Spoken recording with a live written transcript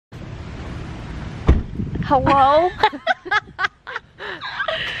Hello?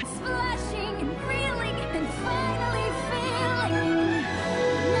 Splashing and reeling and finally feeling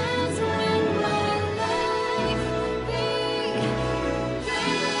that's when my life began.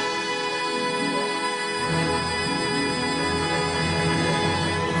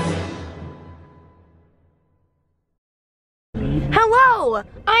 Hello!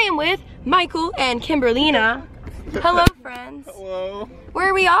 I am with Michael and Kimberlina. Hello, friends. Hello. Where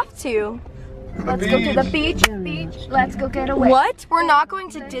are we off to? Let's go to the beach. Let's go get away. What? We're not going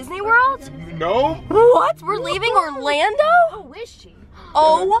to Disney World? No. What? We're leaving Orlando? Oh, is she?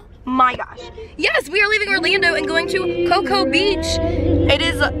 Oh my gosh. Yes, we are leaving Orlando and going to Cocoa Beach. It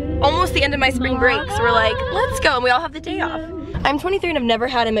is almost the end of my spring break, so we're like, let's go, and we all have the day off. I'm 23 and I've never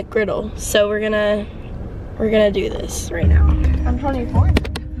had a McGriddle, so we're gonna do this right now. I'm 24.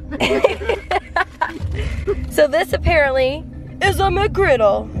 So this apparently is a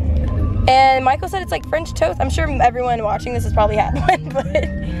McGriddle. And Michael said it's like French toast. I'm sure everyone watching this has probably had one,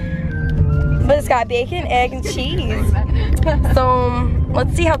 but it's got bacon, egg, and cheese. So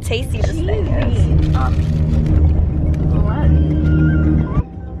let's see how tasty this thing is.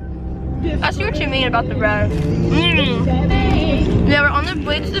 I see what you mean about the bread. Yeah, we're on the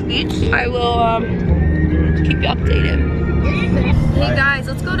way to the beach. I will keep you updated. Hey guys,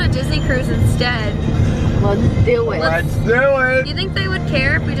 let's go to Disney Cruise instead. Let's do it. Let's do it. Do you think they would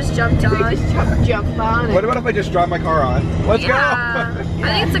care if we just jumped on? Just jump on it. What about if I just drive my car on? Let's go. I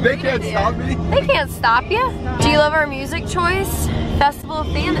think it's a They great can't idea. stop me. They can't stop you. Do you love our music choice? Festival of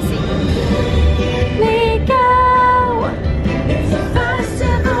Fantasy. We go. It's a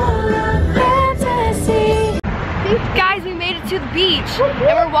festival of fantasy. Guys, we made it to the beach and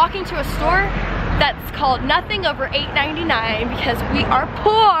we're walking to a store that's called Nothing Over $8.99 because we are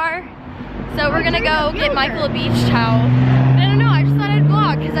poor. So we're gonna go get Michael a beach towel. I don't know, I just thought I'd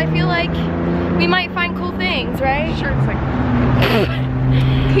vlog because I feel like we might find cool things, right? Sure, it's like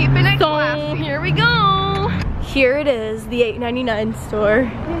keeping it classy. Here we go. Here it is, the $8.99 store.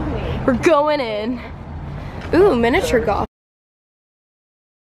 We're going in. Ooh, miniature golf.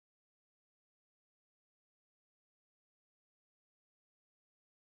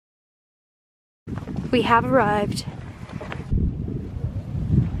 We have arrived.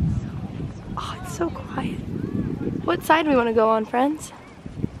 Oh, it's so quiet. What side do we want to go on, friends?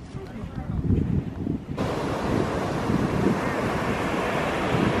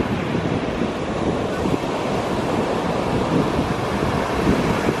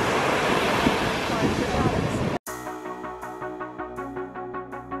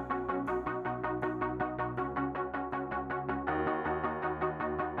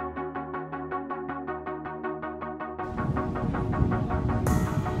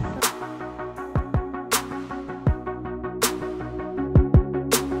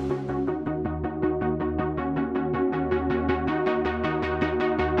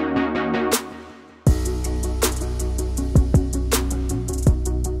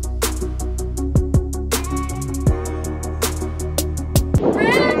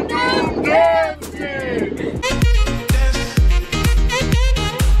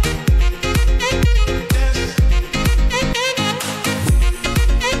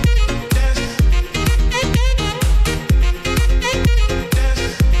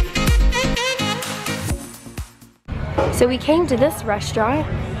 So we came to this restaurant,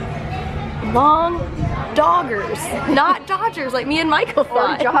 Long Doggers, not Dodgers like me and Michael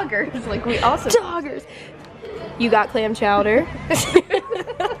thought. Or joggers, like we also. Doggers. You got clam chowder. It's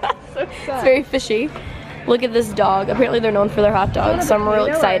very fishy. Look at this dog. Apparently they're known for their hot dogs, so I'm real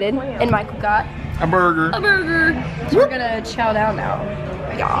excited. And Michael got A burger. a burger. So we're gonna chow down now.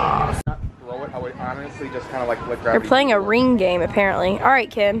 Yeah. Roll it. I would honestly just kind of like let They're gravity. playing a ring game apparently. All right,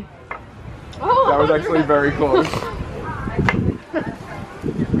 Kim. Oh, That was actually very close.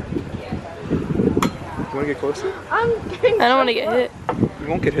 You want to get closer? I don't want to get hit. You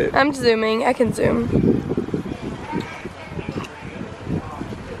won't get hit. I'm zooming. I can zoom.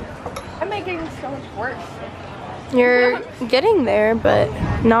 I'm making it so much worse. You're getting there, but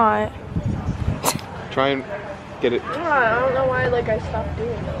not. Try and get it. I don't know why like I stopped doing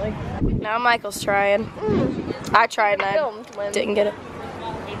it. Like Now Michael's trying. I tried and I filmed when didn't get it.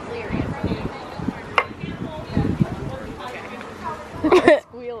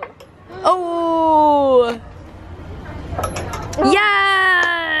 squealing. Oh!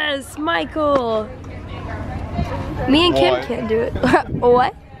 Yes! Michael! Me and Kim What? can't do it.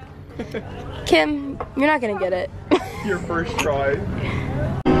 What? Kim, you're not gonna get it. Your first try.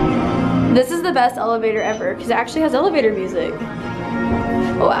 This is the best elevator ever because it actually has elevator music.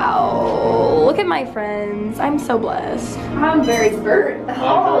 Wow. Look at my friends. I'm so blessed. I'm very burnt.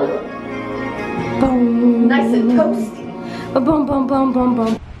 Oh. Boom. Nice and toasty. Boom, boom, boom, boom,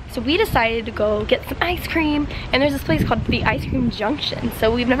 boom. So we decided to go get some ice cream, and there's this place called the Ice Cream Junction.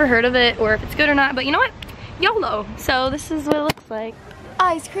 So we've never heard of it or if it's good or not, but you know what? YOLO. So this is what it looks like.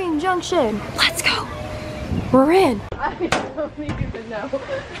 Ice Cream Junction. Let's go. We're in. I don't even know.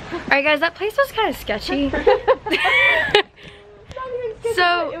 Alright guys, that place was kind of sketchy.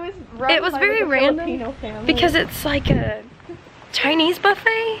 So it was very random because it's like a Chinese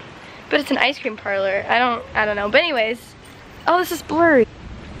buffet, but it's an ice cream parlor. I don't know. But anyways, oh, this is blurry.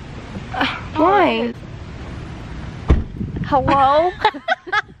 Why? Hello?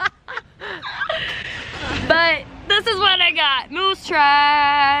 But this is what I got. Moose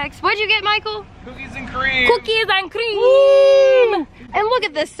tracks. What'd you get, Michael? Cookies and cream. Cookies and cream. And look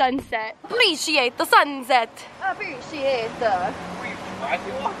at this sunset. Appreciate the sunset. Appreciate the.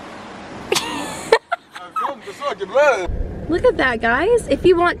 Look at that, guys. If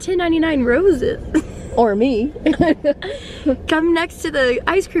you want 10.99 roses. Or me. Come next to the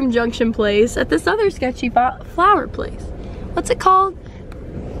Ice Cream Junction place at this other sketchy flower place. What's it called?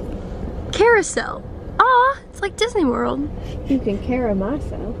 Carousel. Aw, it's like Disney World. You can carry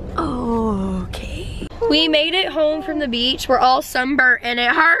myself. Oh, okay. We made it home from the beach. We're all sunburnt and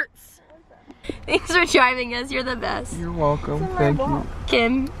it hurts. Thanks for driving us. You're the best. You're welcome. Thank you.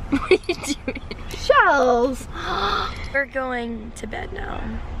 Kim, what are you doing? Shells. We're going to bed now.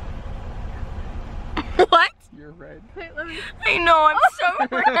 What? You're red. Wait, let me. I know, I'm so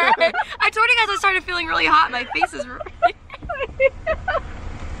red. I told you guys I started feeling really hot. My face is red.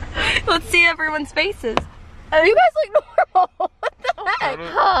 Let's see everyone's faces. Oh, you guys look normal. What the heck?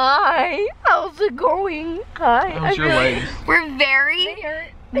 Hi. How's it going? Hi. How's your legs? We're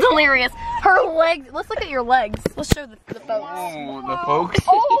very delirious. Her legs. Let's look at your legs. Let's show the folks. Oh, the folks.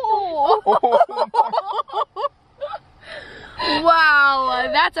 Oh. Wow,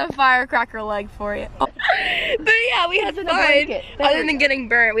 that's a firecracker leg for you. But yeah, we had fun. Other than getting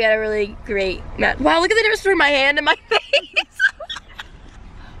burnt, we had a really great match. Wow, look at the difference between my hand and my face.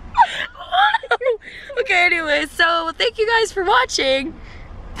 Okay, anyway, so thank you guys for watching.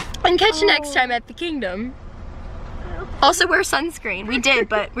 And catch you next time at the Kingdom. Also wear sunscreen. We did,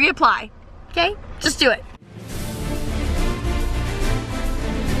 but reapply. Okay? Just do it.